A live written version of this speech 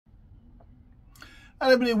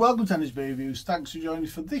Hello everybody, welcome to Untappd Reviews. Thanks for joining me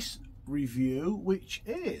for this review, which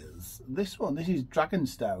is this one. This is Dragon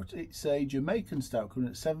Stout. It's a Jamaican stout coming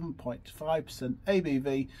at 7.5%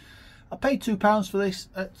 ABV. I paid £2 for this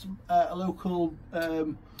at a local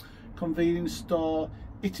convenience store.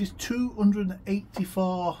 It is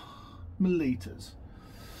 284 millilitres,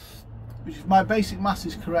 which, if my basic maths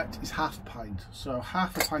is correct, is half a pint. So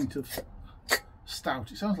half a pint of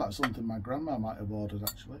stout. It sounds like something my grandma might have ordered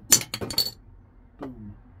actually.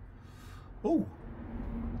 Boom. Oh,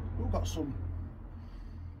 we've got some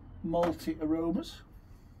malty aromas.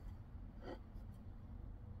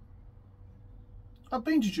 I've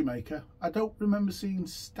been to Jamaica. I don't remember seeing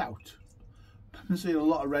stout. I've seen a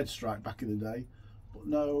lot of Red Stripe back in the day, but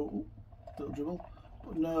no, little dribble,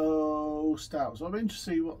 but no stout. So I'm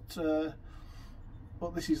interested to see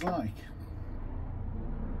what this is like.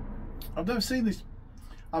 I've never seen this.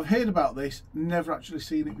 I've heard about this, never actually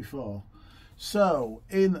seen it before. So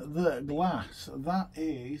in the glass, that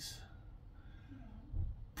is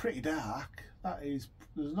pretty dark. That is,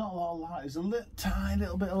 there's not a lot of light. There's a tiny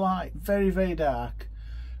little bit of light, very, very dark,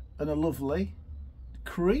 and a lovely,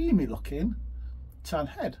 creamy looking tan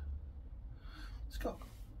head.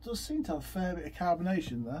 Does seem to have a fair bit of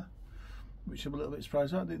carbonation there, which I'm a little bit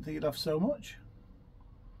surprised at. I didn't think it'd have so much.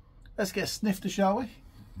 Let's get a snifter, shall we?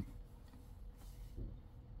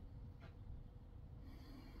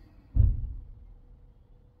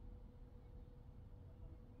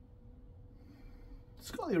 It's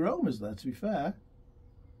got the aromas there, to be fair.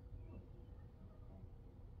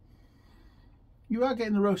 You are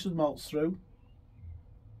getting the roasted malts through.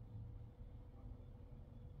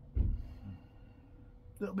 A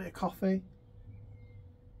little bit of coffee.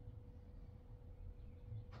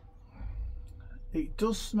 It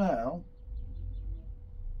does smell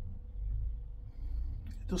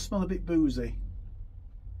a bit boozy.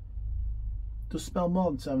 It does smell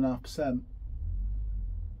more than 7.5%.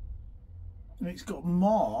 And it's got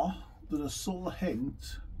more than a subtle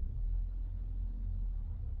hint.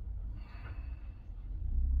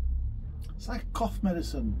 It's like a cough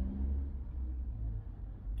medicine.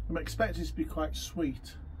 I'm expecting it to be quite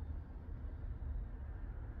sweet.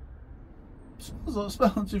 It smells not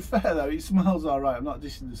smelling too fair though. It smells alright. I'm not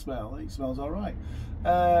dissing the smell. It smells alright.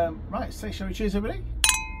 Right, say shall we cheers everybody?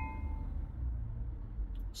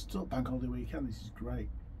 Still bank holiday weekend. This is great.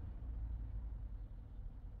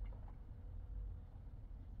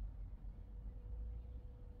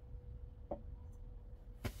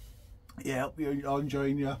 Yeah, hope you're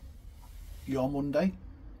enjoying your Monday.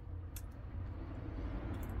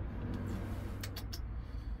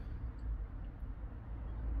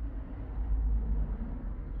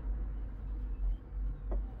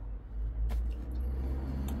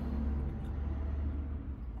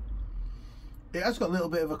 It has got a little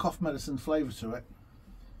bit of a cough medicine flavour to it.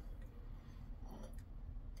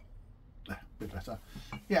 A bit better.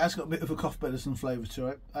 Yeah, it has got a bit of a cough medicine flavour to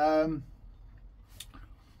it.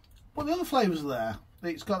 But the other flavours are there.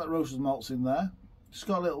 It's got that roasted malts in there. It's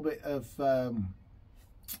got a little bit of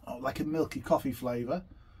like a milky coffee flavour.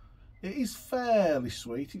 It is fairly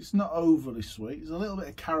sweet. It's not overly sweet. There's a little bit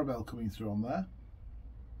of caramel coming through on there.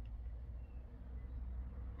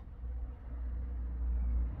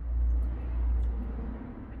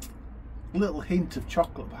 A little hint of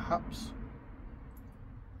chocolate perhaps.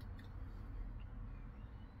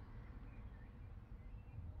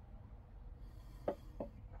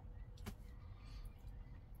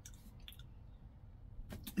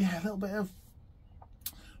 Yeah, a little bit of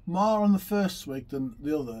more on the first swig than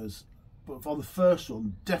the others, but for the first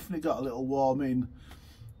one, definitely got a little warming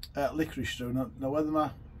licorice through. Now whether my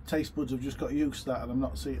taste buds have just got used to that and I'm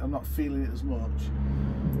not feeling it as much,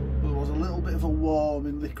 but there was a little bit of a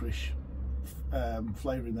warming licorice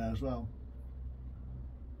flavour in there as well.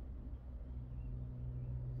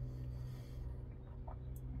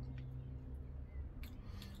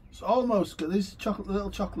 It's almost got this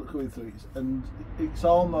little chocolate coming through it, and it's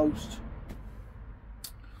almost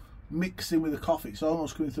mixing with the coffee. It's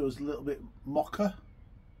almost coming through as a little bit mocha.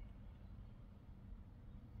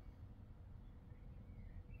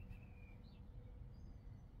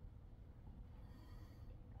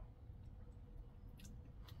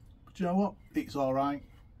 But you know what? It's all right.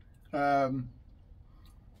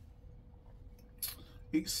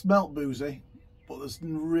 It smelt boozy, but there's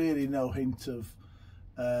really no hint of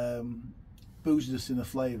booziness in the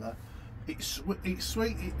flavour. It's sweet,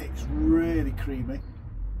 it's really creamy.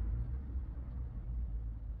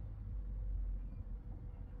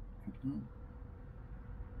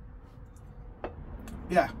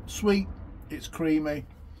 Yeah, sweet, it's creamy.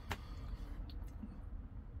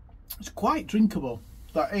 It's quite drinkable.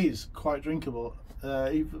 that is quite drinkable.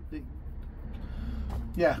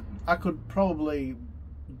 Yeah, I could probably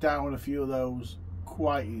down a few of those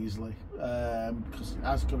quite easily, because it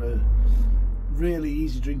has got a really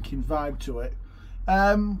easy drinking vibe to it.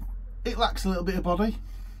 It lacks a little bit of body.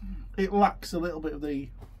 It lacks a little bit of the...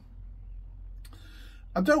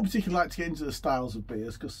 I don't particularly like to get into the styles of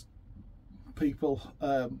beers, because people,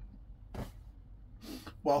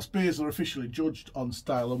 whilst beers are officially judged on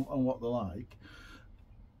style and what they like,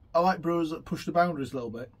 I like brewers that push the boundaries a little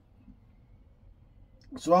bit.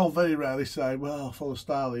 So I'll very rarely say, well, for the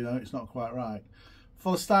style, you know, it's not quite right.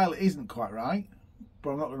 For the style, it isn't quite right, but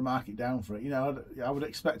I'm not going to mark it down for it. You know, I would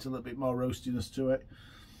expect a little bit more roastiness to it,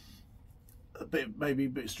 maybe a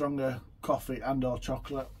bit stronger coffee and or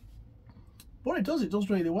chocolate. But it does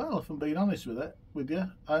really well, if I'm being honest with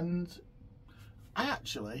you. And I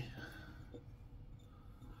actually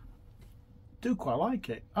do quite like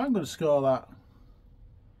it. I'm going to score that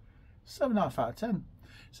 7.5 out of 10.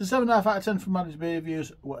 So 7.5 out of 10 from Managed Beer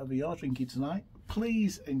Reviews. Whatever you're drinking tonight,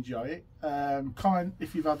 please enjoy it. Comment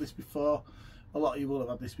if you've had this before. A lot of you will have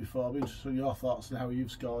had this before. I'll be interested in your thoughts on how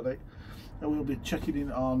you've scored it. And we'll be checking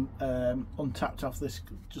in on Untappd after this,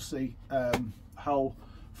 just see how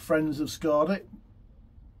friends have scored it,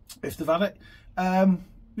 if they've had it.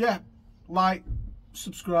 Yeah, like,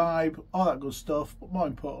 subscribe, all that good stuff. But more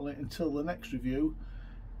importantly, until the next review,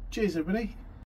 cheers everybody.